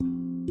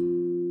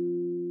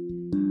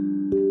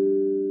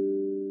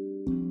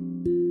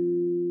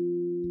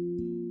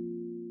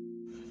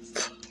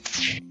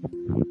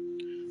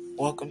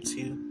Welcome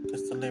to the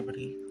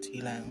Celebrity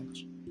Tea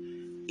Lounge.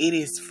 It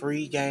is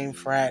Free Game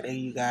Friday,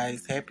 you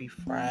guys. Happy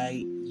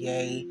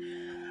Friday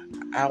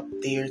out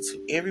there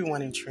to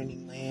everyone in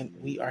Trending Land.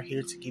 We are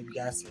here to give you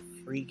guys some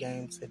free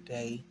game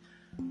today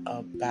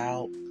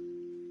about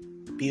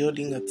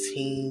building a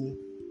team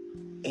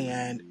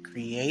and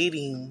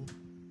creating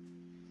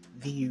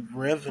the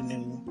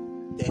revenue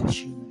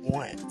that you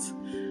want.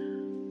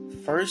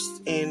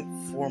 First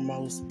and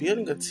foremost,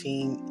 building a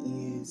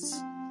team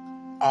is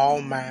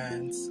all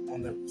minds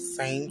on the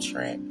same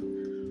track,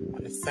 on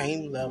the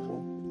same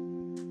level.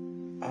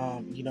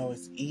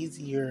 It's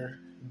easier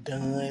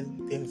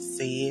done than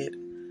said,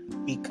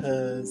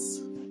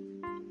 because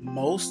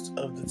most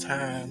of the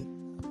time,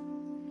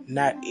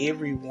 not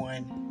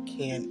everyone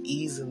can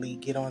easily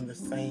get on the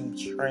same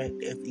track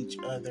as each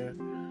other.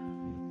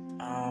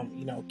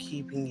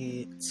 Keeping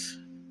it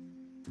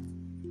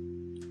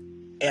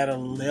at a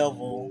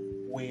level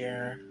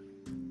where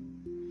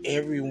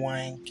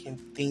everyone can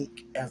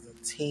think as a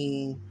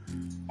team.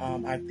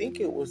 I think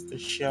it was the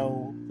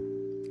show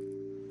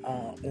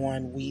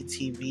on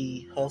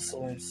WeTV,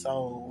 Hustle and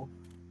Soul,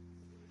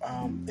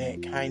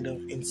 that kind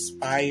of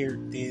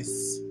inspired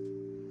this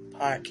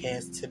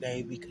podcast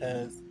today,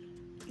 because,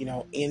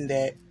 in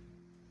that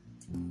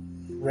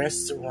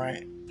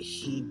restaurant,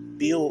 he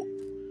built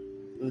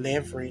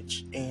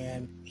leverage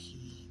and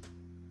he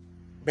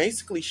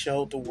basically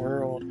showed the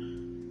world,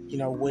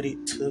 what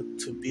it took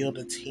to build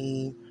a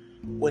team,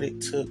 what it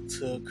took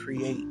to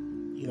create,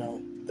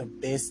 the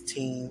best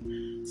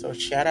team. So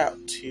shout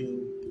out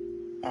to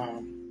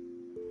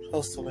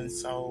Hustle and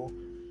Soul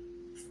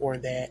for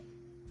that.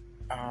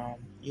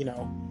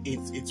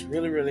 It's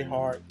really, really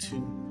hard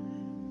to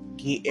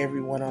get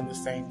everyone on the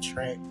same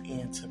track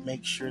and to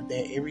make sure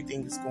that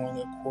everything is going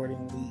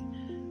accordingly.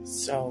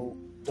 So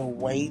the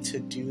way to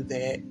do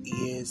that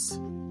is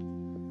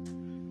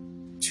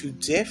to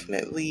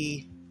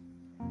definitely,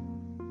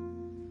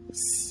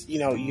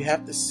 you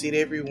have to sit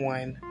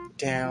everyone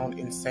down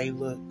and say,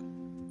 look,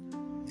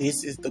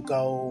 this is the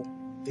goal.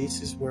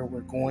 This is where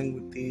we're going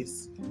with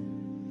this.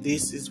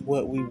 This is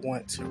what we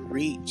want to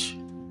reach.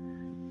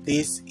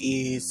 This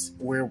is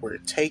where we're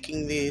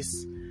taking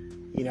this.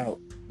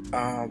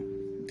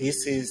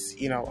 This is,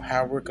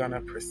 how we're going to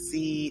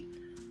proceed.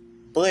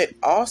 But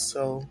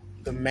also,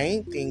 the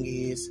main thing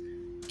is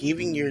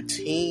giving your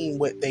team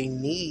what they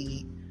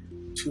need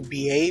to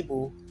be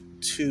able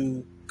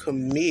to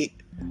commit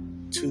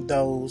to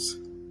those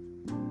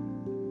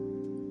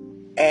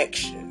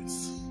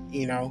actions.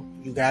 You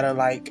gotta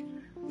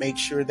make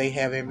sure they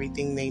have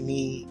everything they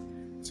need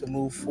to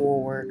move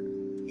forward.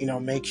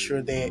 Make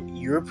sure that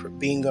you're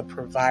being a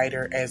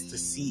provider as the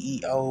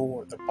CEO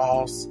or the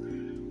boss.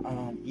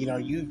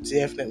 You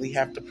definitely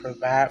have to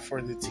provide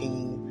for the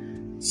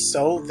team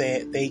so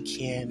that they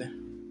can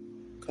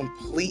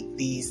complete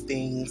these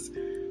things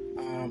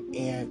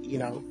and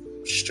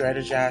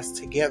strategize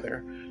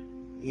together.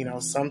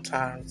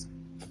 Sometimes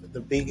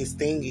the biggest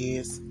thing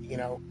is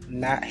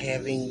not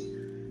having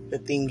the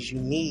things you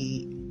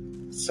need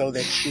so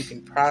that you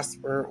can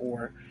prosper,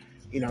 or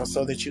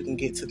so that you can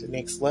get to the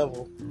next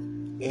level.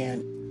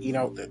 And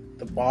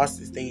the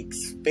bosses, they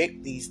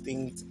expect these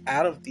things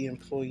out of the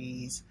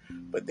employees,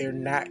 but they're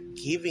not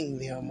giving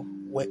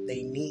them what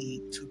they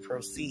need to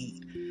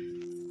proceed.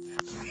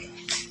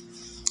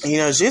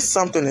 It's just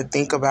something to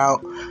think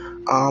about.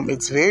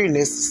 It's very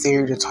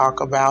necessary to talk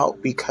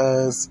about,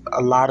 because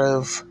a lot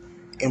of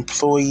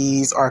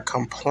employees are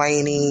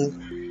complaining.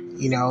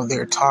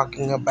 They're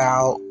talking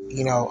about,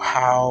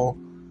 how,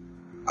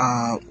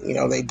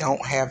 they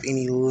don't have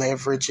any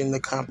leverage in the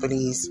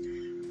companies.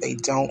 They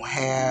don't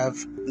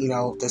have,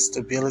 the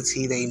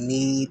stability they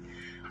need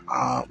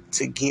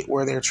to get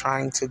where they're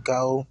trying to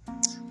go.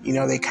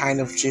 They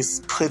kind of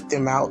just put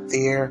them out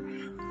there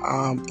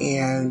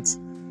and,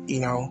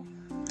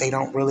 they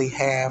don't really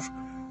have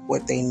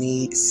what they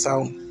need.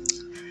 So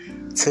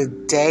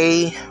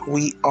today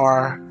we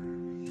are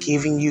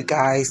giving you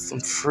guys some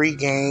free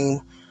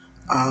game.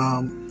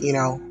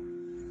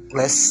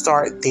 Let's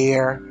start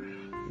there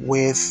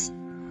with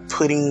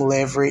putting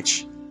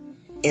leverage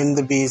in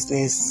the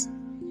business.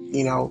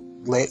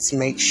 Let's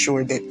make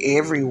sure that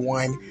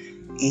everyone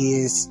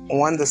is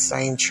on the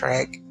same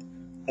track,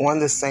 on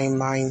the same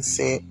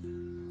mindset.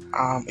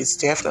 It's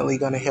definitely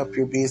going to help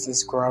your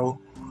business grow.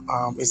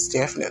 It's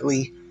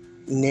definitely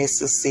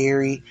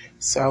necessary.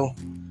 So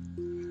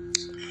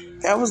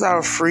that was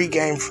our Free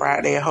Game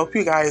Friday. I hope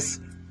you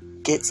guys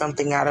get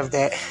something out of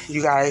that.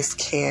 You guys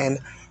can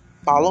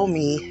follow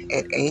me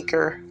at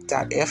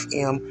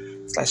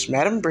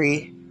anchor.fm/Madam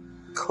Bree.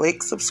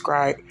 Click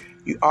subscribe.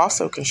 You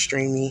also can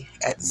stream me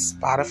at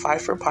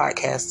Spotify for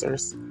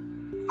podcasters,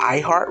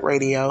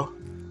 iHeartRadio,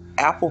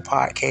 Apple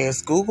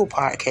Podcasts, Google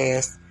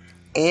Podcasts,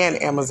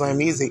 and Amazon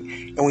Music.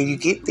 And when you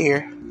get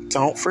there,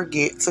 don't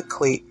forget to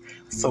click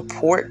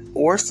support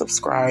or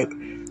subscribe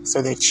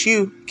so that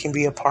you can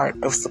be a part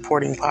of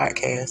supporting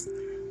podcasts.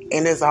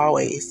 And as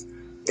always,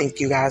 thank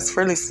you guys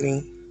for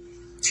listening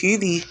to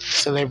the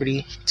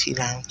Celebrity Tea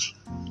Lounge.